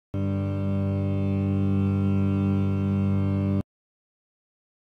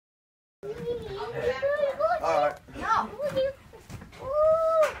Alright.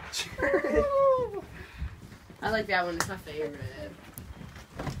 I like that one. It's my favorite.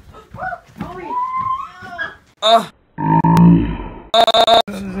 I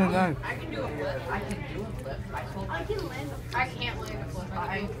can do a flip. I can do a flip. I can't land a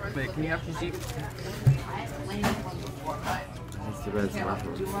flip. Wait, can you have to see? That's the red stuff.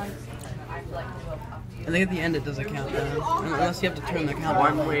 I think at the end it doesn't count unless you have to turn the count.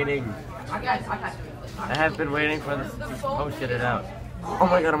 I'm waiting. I have been waiting for this to post it out. Oh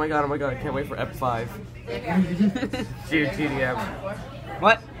my god, oh my god, oh my god, I can't wait for Ep5. Dude, TDM.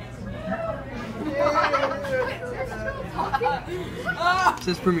 What? It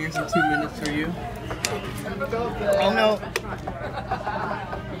says premieres in 2 minutes for you. Oh no.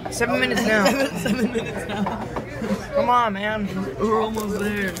 7 minutes now. 7 minutes now. Come on, man. We're almost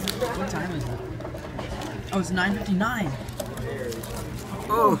there. What time is it? Oh, it's 9:59.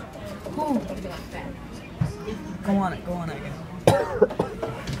 Oh. Go on it,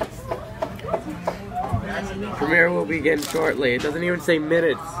 Premiere will begin shortly. It doesn't even say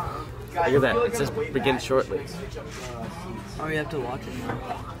minutes. Look at that. It says begin shortly. Oh, you have to watch it now.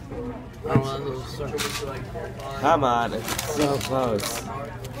 Oh, well, it'll start. Come on, it's so close.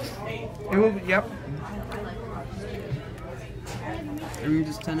 It will be, yep. I mean,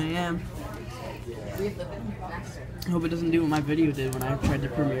 it's 10 a.m. I hope it doesn't do what my video did when I tried to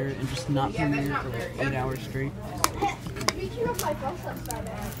premiere it and just not premiere for like 8 hours straight.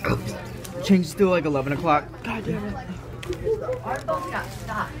 Changes to like 11 o'clock. God damn it. Our phone got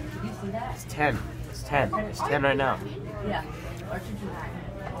stopped. Did you see that? It's 10. It's 10. It's 10 right now. Yeah.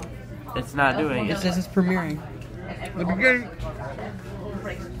 It's not doing It it. says it's premiering. The beginning.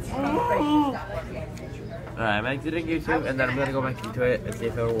 Alright, I'm exiting YouTube and then I'm gonna go back into it and see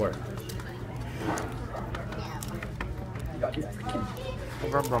if it'll work.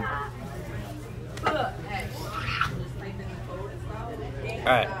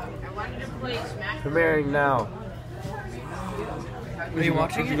 Alright. Premiering now. Are you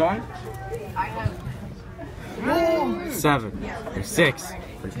watching it? 7. There's 6.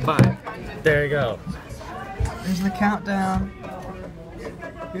 There's 5. There you go. There's the countdown.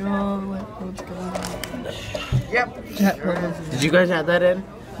 Yo, what's going on? Yep. Did you guys add that in?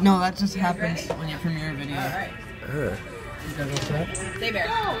 No, that just happens when you premiere a video. Stay there.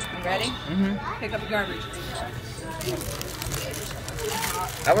 You ready? Mm-hmm. Pick up the garbage.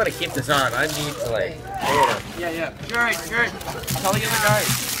 I want to keep this on. I need to like. Yeah. Sure. Tell the other guys.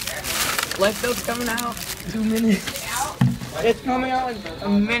 Lifeboat's coming out. 2 minutes. It's coming out in a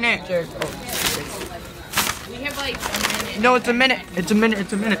minute. We have like a minute. No, it's a minute. It's a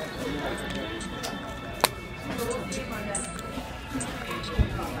minute.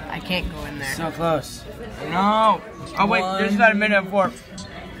 I can't go in there. So close. No. Oh wait, there's not a minute for.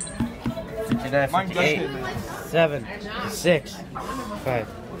 58, 7, 6, 5.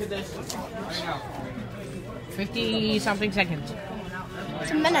 50 something seconds.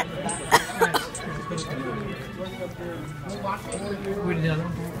 It's a minute.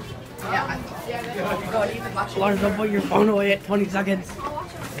 Lars, don't put your phone away at 20 seconds.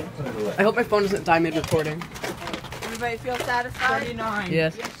 I hope my phone doesn't die mid-recording. Everybody feel satisfied? 39.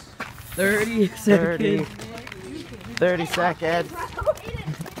 Yes. 30 seconds. 30 seconds.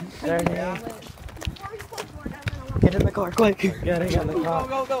 30. Get in the car, quick. Getting in the car.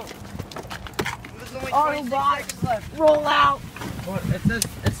 Go. Oh, box. Roll out. What?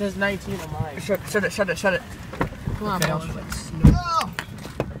 It says 19 on mine. Shut it. Come on, Okay, Paul.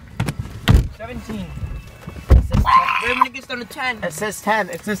 17. Wait, when it gets down to 10. It says 10.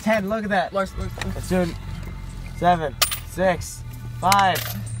 It says 10. Look at that. Lars, It's doing 7, 6, 5,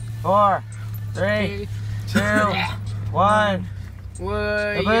 4, 3, 2, 1.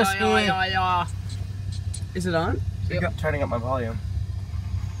 Yeah. is it on? I'm turning up my volume.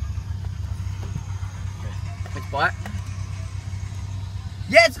 It's what?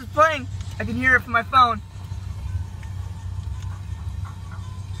 Yes, it's playing. I can hear it from my phone.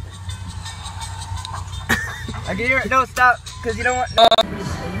 I can hear it. No, stop. Because you don't want.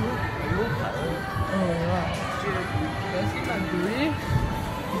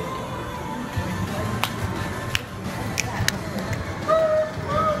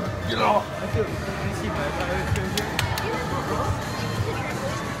 Get off.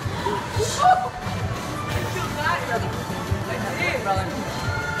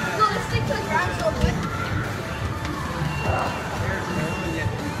 No, let's stick to the ground so quick.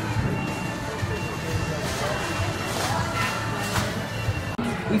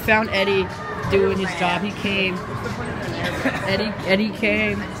 We found Eddie doing his job. He came. Eddie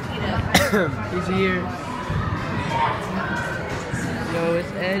came. He's here. Yo,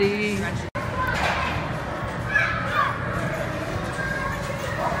 it's Eddie.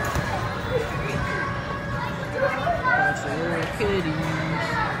 City.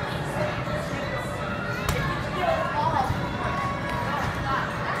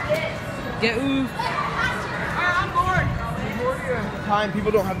 Get oof. Time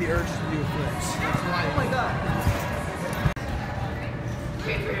people don't have the urge to do flips. Oh my god.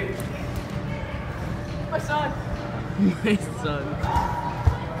 My son. My son.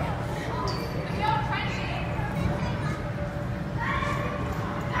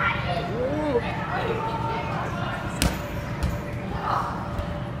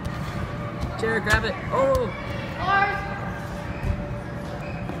 Jared, grab it. Oh.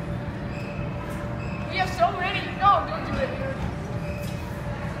 We have so many. No, don't do it.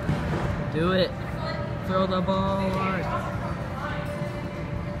 Do it. Throw the ball hard.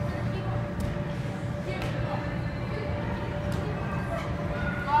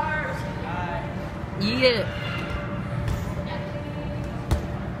 Eat it.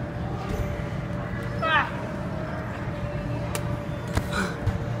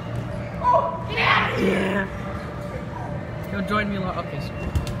 Oh, get out of here. Yeah. Go join me. Okay, sorry.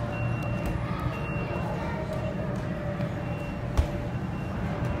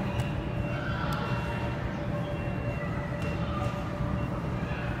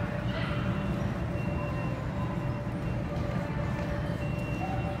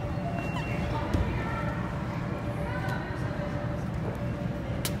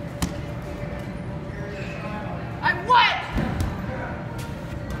 I'm wet.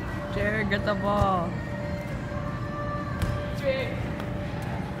 Jared, get the ball. Jake.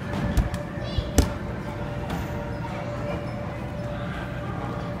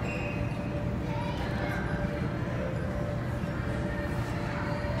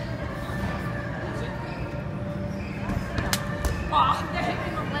 Oh, that hit me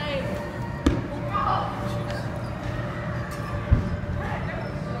in the leg.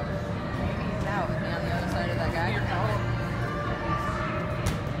 He's out on the other side of that guy.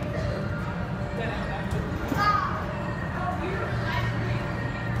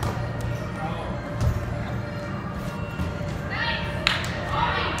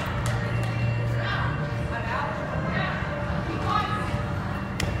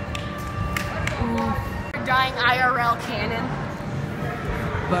 Dying IRL cannon.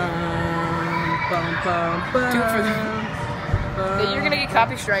 Do it for You're gonna get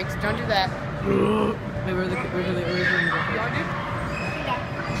copy strikes. Don't do that. Wait, where are the original?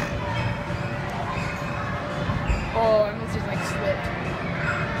 Oh, I almost just like slipped.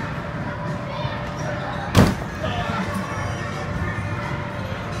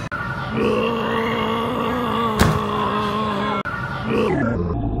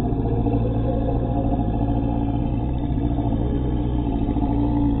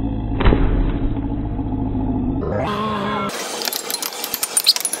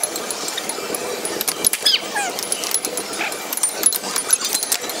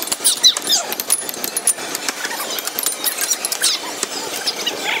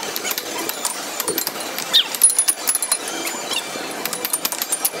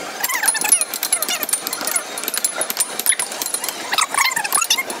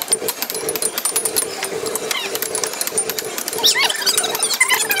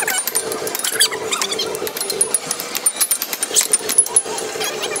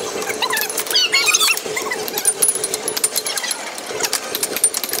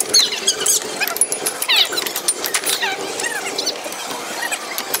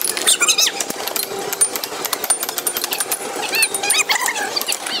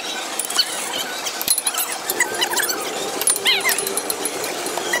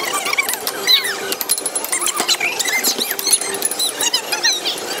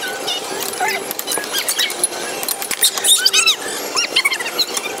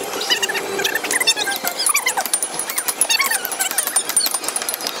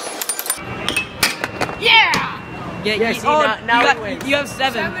 Yeah, Yeah, you, see, oh, now you, he got, wins. you have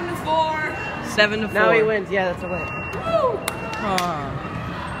 7. 7-4. 7-4. Now he wins. Yeah, that's a win.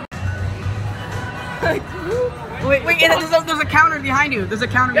 Wait, there's a counter behind you. There's a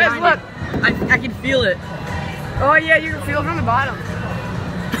counter Guys, behind you. I can feel it. Oh yeah, you can feel it from the bottom.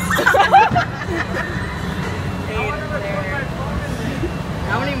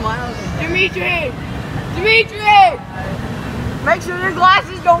 How many miles? Dimitri! Dimitri! Make sure your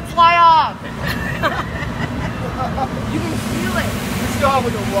glasses don't fly off. You can feel it. You still have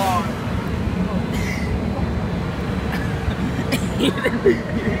like a log.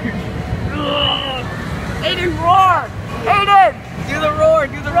 Aiden, roar! Aiden! Do the roar.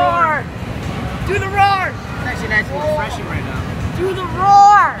 Do the roar. Do the roar! It's actually nice and refreshing right now. Do the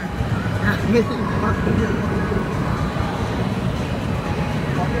roar!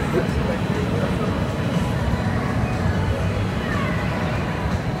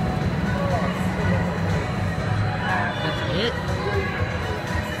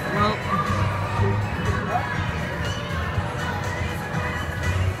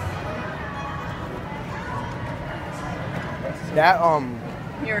 That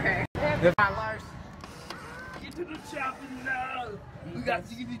Your hair. Lars. Get to the chopper now. We got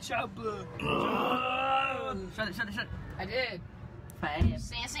to get the chopper. Shut it. I did.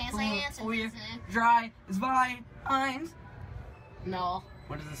 Dry as vines. No.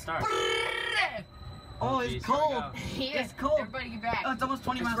 When does it start? Oh, geez, it's here we cold. go. It's cold. Everybody get back. Oh, it's almost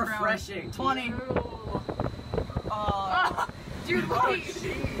 20 miles per hour. refreshing. 20. Dude, wait.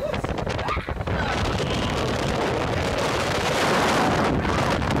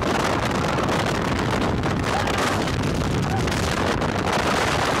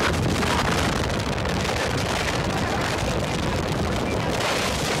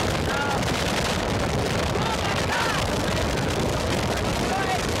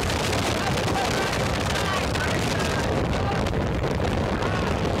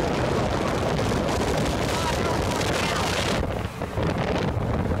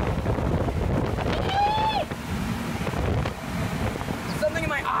 Something in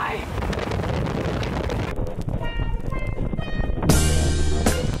my eye.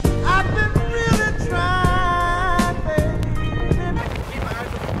 I've been really trying, baby.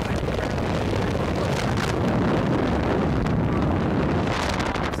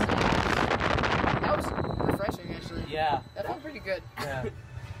 That was refreshing, actually. Yeah. That felt pretty good. Yeah.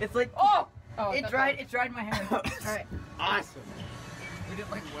 It's like Oh, it dried my hair. All right. Awesome. We did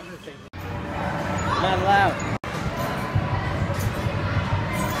like weather thing. Not allowed.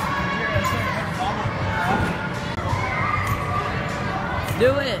 Do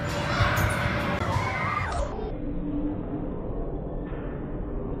it.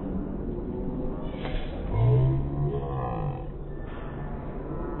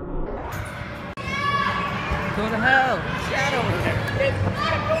 Go to hell.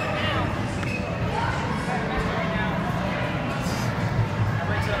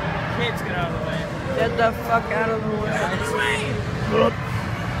 Kids, get out of the way. Get the fuck out of the way.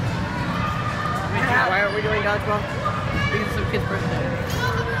 why aren't we doing dodgeball? Because it's some kid's birthday.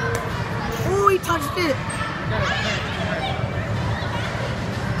 Oh, he touched it.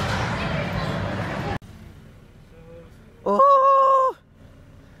 Oh.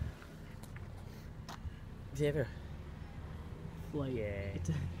 Xavier. Flight.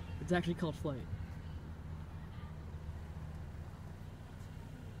 It's actually called flight.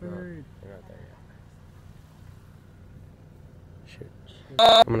 Bird. We're not there yet. Shoot.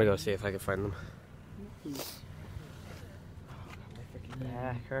 I'm gonna go see if I can find them.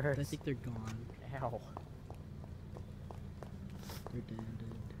 Yeah, Back hurts. I think they're gone. Ow. They're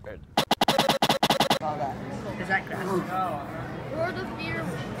dead. Is that grass? World of Beer.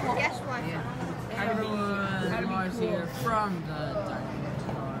 Guess what? Everyone, Mars here from the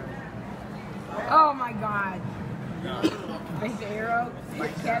dinosaur. Oh my god. Big arrow. My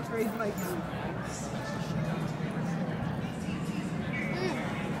cat's raised my food.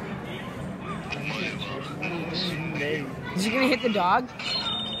 Is he gonna hit the dog?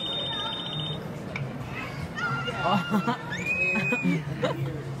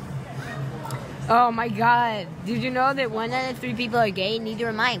 Oh my god. Did you know that 1 out of 3 people are gay? Neither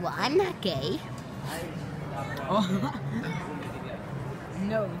am I. Well, I'm not gay.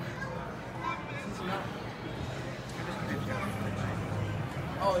 No.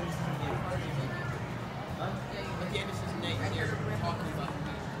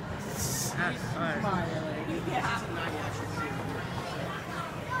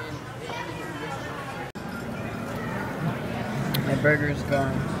 My burger's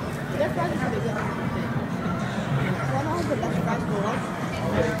gone. Their fries are pretty good. One of the best fries in the world.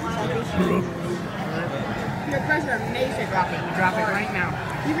 Your fries are amazing. Drop it. Drop it right now.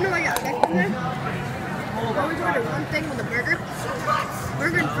 Even though I got sick in there, I always order one thing with a burger.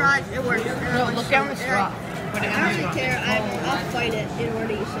 Burger and fries, it works. No, look down the straw. Put it in I don't the really straw. care. I'll fight it in order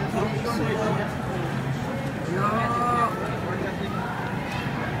to eat something.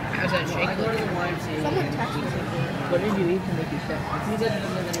 How's that shake? Someone texted me. What did you eat to make you sick?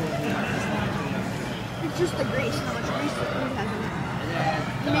 It's just the grease, how much grease the food has in it.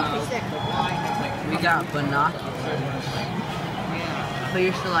 It makes me sick. We got binoculars.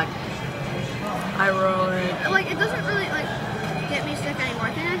 Clear select. I roll it. Like, it doesn't really, like, get me sick anymore.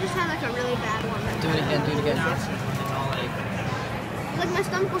 I think I just had, like, a really bad one. Do it again, do it again. Like, my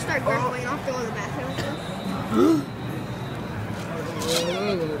stomach will start gurgling. I'll have to go to the bathroom and stuff.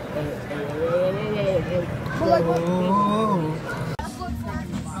 But, like, what?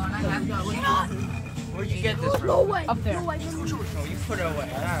 Where'd you get this from? No way. Up there. No way. No, you put it away.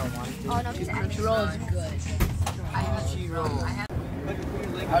 I don't want it. Oh, no, it's actually. Roll is good.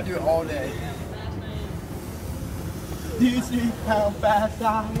 I'll do it all day. Do you see how fast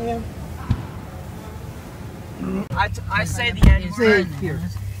I am? I say the N-word.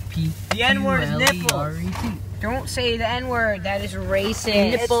 The N-word is nipples. Don't say the N-word. That is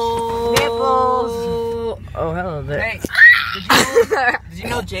racist. Nipples. Oh, hello there. Hey, did you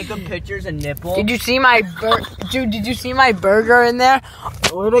know Jacob Pictures a nipple? Did you see my dude? Did you see my burger in there?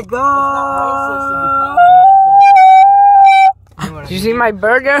 Where'd it go? Did you see my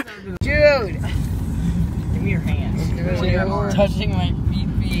burger? Dude! Give me your hands. You're touching my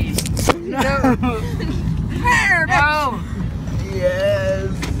pee-pee. No! No! Yes.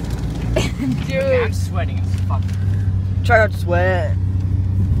 Dude! I'm sweating as fuck. Try not to sweat.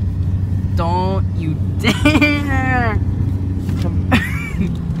 Don't you dare!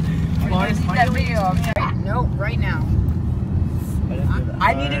 No, right now.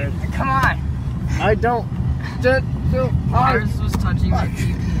 I need it. Come on. I don't. Lars was touching my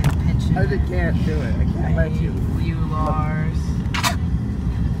pee-pee and pinching. I just can't do it. I can't let you. You, Lars.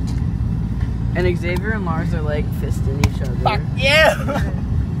 And Xavier and Lars are like fisting each other. Fuck you.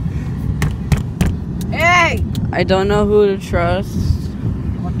 Hey! I don't know who to trust.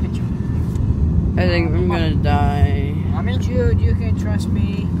 One picture. I think I'm gonna die. I'm in. Jude, you can trust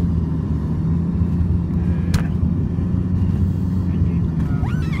me.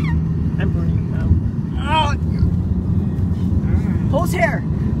 I'm burning now. Whose hair?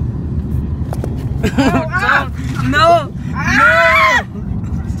 No!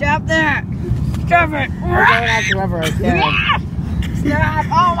 Stop that! Stop it! Whoever I can. Stop!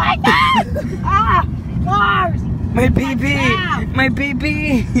 Oh my god! Ah! Lars! My pee-pee. My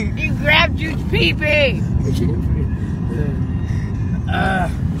pee-pee. You grabbed Jude's pee-pee!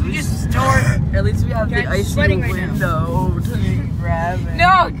 You just stored. At least we have the I'm icy sweating right window to grab it.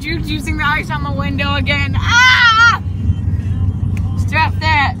 No! Jude's using the ice on the window again. Ah! Stop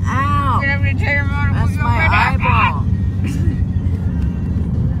that! Ow. You're gonna tear him out. That's my eyeball.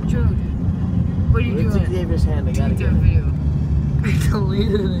 Jude, what are you It's doing? Xavier's hand. I gotta get it. Video. I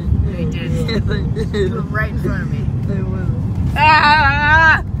deleted it. I did. Yes, I did. Right in front of me. I will.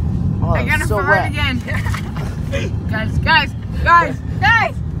 Ah! Oh, I got it's him so for wet. it again. Guys!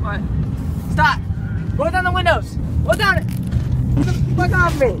 What? Stop. Roll down the windows. Roll down it. Get the fuck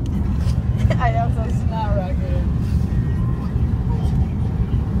off me. I am so snot rocket.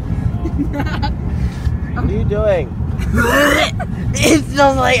 What are you doing? It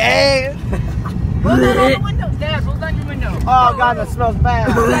smells like egg. Roll down all the windows, Dad. Roll down your window. Oh god, that smells bad.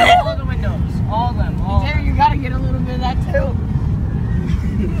 All the windows. All of them. There, you gotta get a little bit of that too.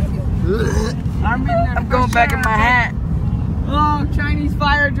 I'm going back in my hat. Oh, Chinese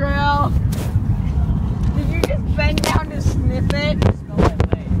fire drill. Did you just bend down to sniff it?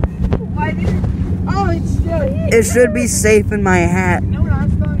 Why did it? Oh, it's still here. It should be safe in my hat. No, no,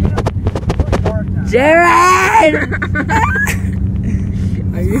 it's still here. Jared!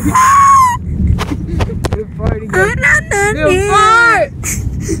 Are you? Good party. Good fart!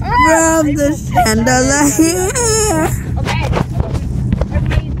 From the chandelier. Okay.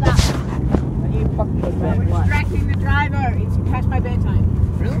 Everybody stop. We're distracting the driver. It's past my bedtime.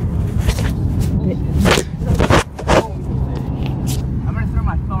 Really? I'm gonna throw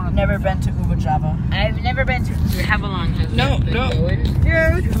my phone on. Never been to Uva Java. I've never been to Havilong. No.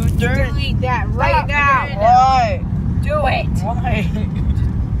 Dude, delete that right now. Why? Do it. Why?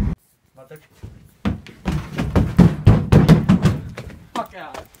 Fuck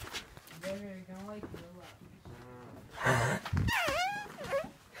out.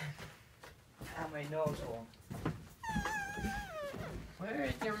 My nose hole. Where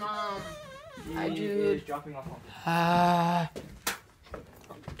is your mom? Hi, dude. Dropping off.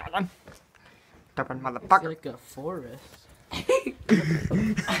 It's like a forest.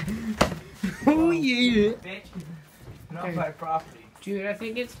 Oh yeah. Bitch. Not my property. Dude, I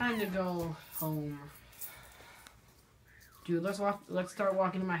think it's time to go home. Dude, let's start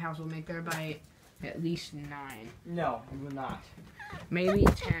walking to my house. We'll make there by at least 9. No, we will not. Maybe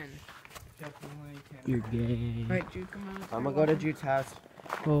 10. Definitely can't. You're gay. Alright, Jude, come on. I'm gonna go to Jude's house.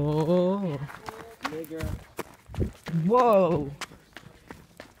 Oh. Nigger. Whoa.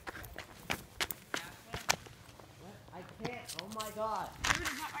 I can't. Oh my god.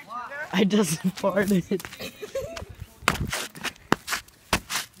 I just farted.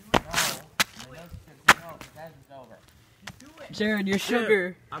 Jared, your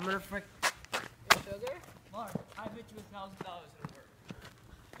sugar. I'm gonna frick. Sugar? Mark, I bet you $1,000 it'll work.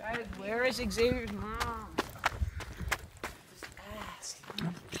 Guys, where is Xavier's mom?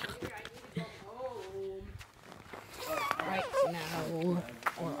 Right now,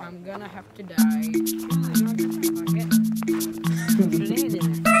 or I'm gonna have to die.